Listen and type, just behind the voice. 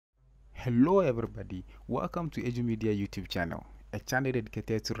Hello everybody, welcome to EduMedia YouTube channel, a channel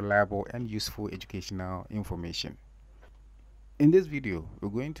dedicated to reliable and useful educational information. In this video, we're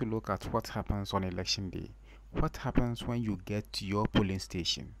going to look at what happens on election day, what happens when you get to your polling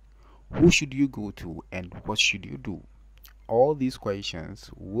station, who should you go to and what should you do. All these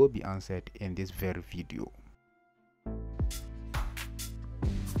questions will be answered in this very video.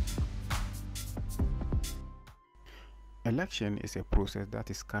 Election is a process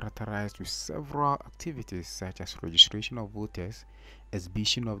that is characterized with several activities such as registration of voters,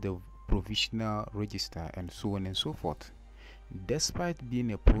 exhibition of the provisional register, and so on and so forth. Despite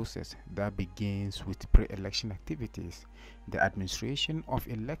being a process that begins with pre-election activities, the administration of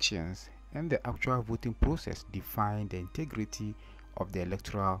elections and the actual voting process define the integrity of the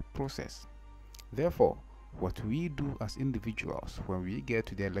electoral process. Therefore, what we do as individuals when we get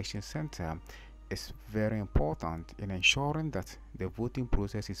to the election center is very important in ensuring that the voting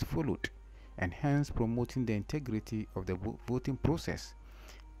process is followed and hence promoting the integrity of the voting process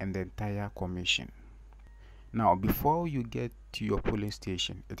and the entire commission. Now, before you get to your polling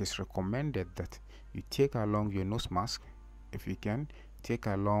station, it is recommended that you take along your nose mask. If you can, take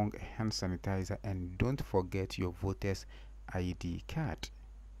along a hand sanitizer and don't forget your voter's ID card.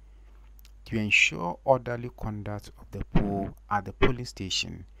 To ensure orderly conduct of the poll at the polling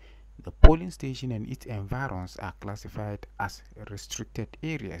station, the polling station and its environs are classified as restricted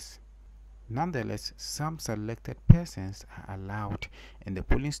areas. Nonetheless, some selected persons are allowed in the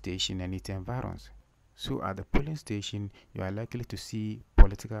polling station and its environs. So at the polling station, you are likely to see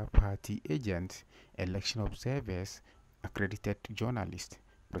political party agents, election observers, accredited journalists,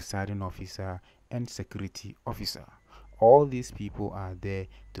 presiding officer, and security officer. All these people are there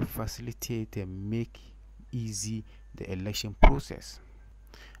to facilitate and make easy the election process.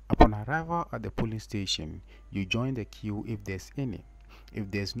 Upon arrival at the polling station, you join the queue if there's any. If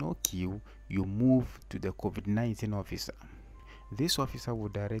there's no queue, you move to the COVID-19 officer. This officer will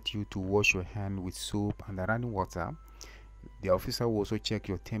direct you to wash your hand with soap and running water. The officer will also check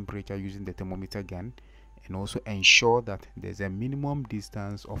your temperature using the thermometer gun and also ensure that there's a minimum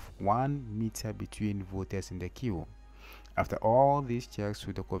distance of 1 meter between voters in the queue. After all these checks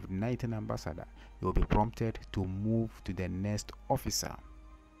with the COVID-19 ambassador, you will be prompted to move to the next officer.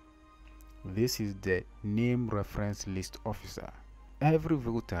 This is the name reference list officer. Every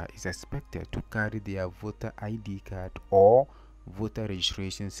voter is expected to carry their voter ID card or voter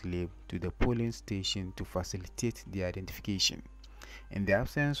registration slip to the polling station to facilitate the identification. In the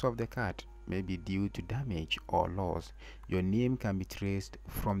absence of the card, maybe due to damage or loss, your name can be traced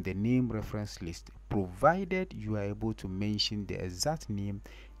from the name reference list, provided you are able to mention the exact name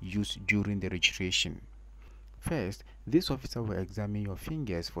used during the registration. First, this officer will examine your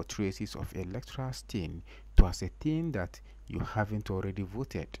fingers for traces of electoral stain to ascertain that you haven't already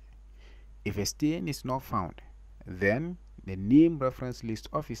voted. If a stain is not found, then the name reference list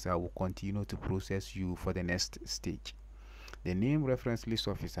officer will continue to process you for the next stage. The name reference list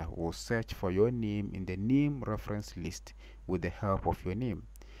officer will search for your name in the name reference list with the help of your name.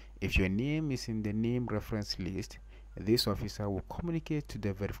 If your name is in the name reference list, this officer will communicate to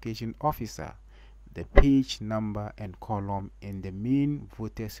the verification officer the page number and column in the main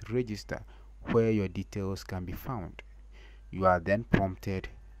voters register where your details can be found. You are then prompted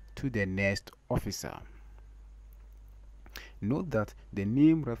to the next officer. Note that the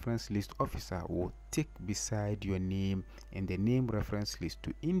name reference list officer will tick beside your name in the name reference list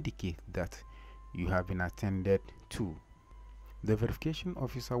to indicate that you have been attended to. The verification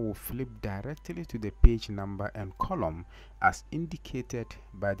officer will flip directly to the page number and column as indicated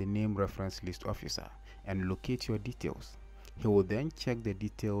by the name reference list officer and locate your details. He will then check the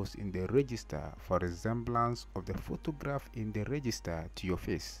details in the register for resemblance of the photograph in the register to your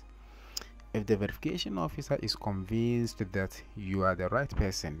face. If the verification officer is convinced that you are the right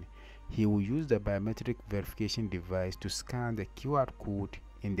person, he will use the biometric verification device to scan the QR code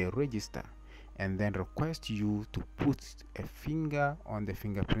in the register and then request you to put a finger on the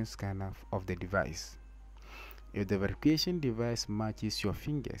fingerprint scanner of the device. If the verification device matches your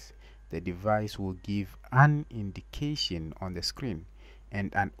fingers, the device will give an indication on the screen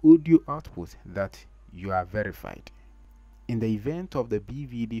and an audio output that you are verified. In the event of the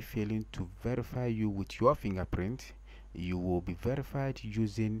BVD failing to verify you with your fingerprint, you will be verified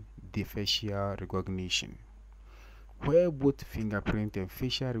using the facial recognition. Where both fingerprint and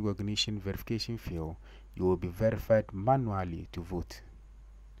facial recognition verification fail, you will be verified manually to vote.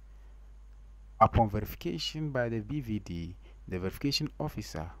 Upon verification by the BVD, the verification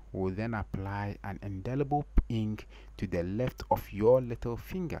officer will then apply an indelible ink to the left of your little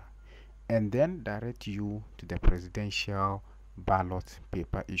finger and then direct you to the presidential ballot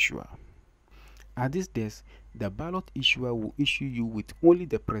paper issuer. At this desk, the ballot issuer will issue you with only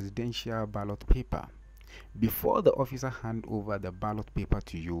the presidential ballot paper. Before the officer hands over the ballot paper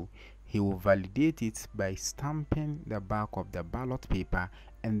to you, he will validate it by stamping the back of the ballot paper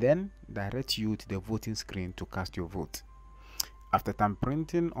and then direct you to the voting screen to cast your vote. After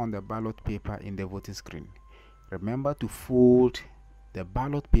thumbprinting on the ballot paper in the voting screen, remember to fold the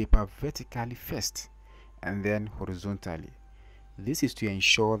ballot paper vertically first and then horizontally. This is to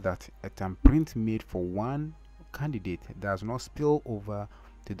ensure that a thumbprint made for one candidate does not spill over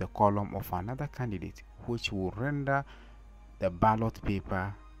to the column of another candidate, which will render the ballot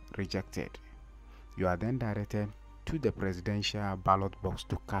paper rejected. You are then directed to the presidential ballot box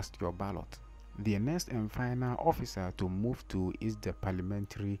to cast your ballot. The next and final officer to move to is the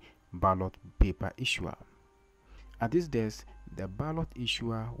parliamentary ballot paper issuer. At this desk, the ballot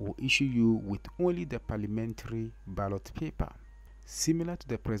issuer will issue you with only the parliamentary ballot paper. Similar to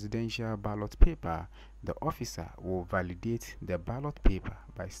the presidential ballot paper, the officer will validate the ballot paper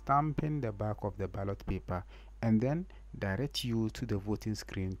by stamping the back of the ballot paper and then direct you to the voting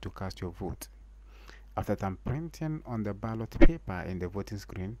screen to cast your vote. After thumbprinting on the ballot paper in the voting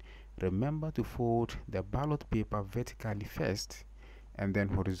screen, remember to fold the ballot paper vertically first and then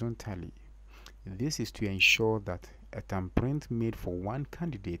horizontally. This is to ensure that a thumbprint made for one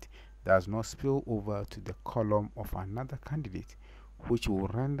candidate does not spill over to the column of another candidate, which will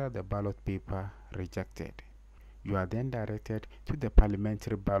render the ballot paper rejected. You are then directed to the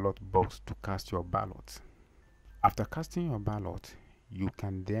parliamentary ballot box to cast your ballot. After casting your ballot, you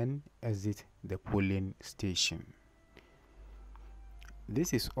can then exit the polling station.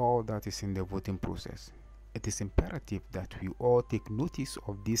 This is all that is in the voting process. It is imperative that we all take notice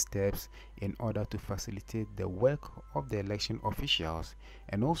of these steps in order to facilitate the work of the election officials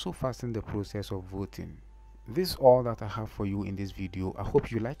and also fasten the process of voting. This is all that I have for you in this video. I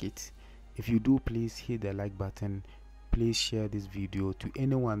hope you like it. If you do, please hit the like button. Please share this video to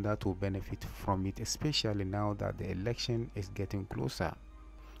anyone that will benefit from it, especially now that the election is getting closer.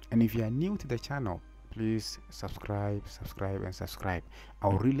 And if you are new to the channel, please subscribe. I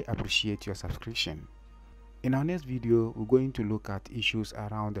would really appreciate your subscription. In our next video, we're going to look at issues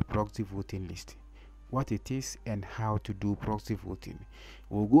around the proxy voting list, what it is and how to do proxy voting.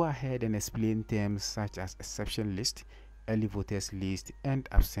 We'll go ahead and explain terms such as exception list, early voters list, and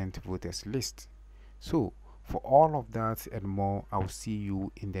absent voters list. So, for all of that and more, I'll see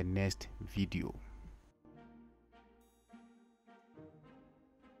you in the next video.